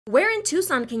Where in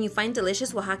Tucson can you find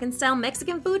delicious Oaxacan-style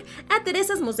Mexican food? At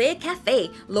Teresa's Mosaic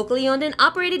Cafe. Locally owned and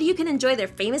operated, you can enjoy their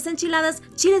famous enchiladas,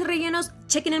 chiles rellenos,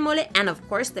 chicken and mole, and of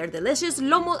course their delicious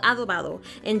lomo adobado.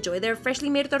 Enjoy their freshly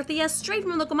made tortillas straight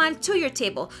from the comal to your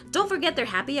table. Don't forget their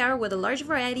happy hour with a large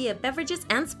variety of beverages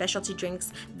and specialty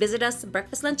drinks. Visit us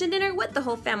breakfast, lunch, and dinner with the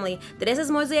whole family. Teresa's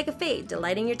Mosaic Cafe,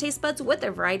 delighting your taste buds with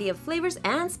their variety of flavors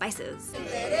and spices.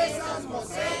 Teresa's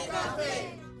Mosaic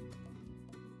Cafe.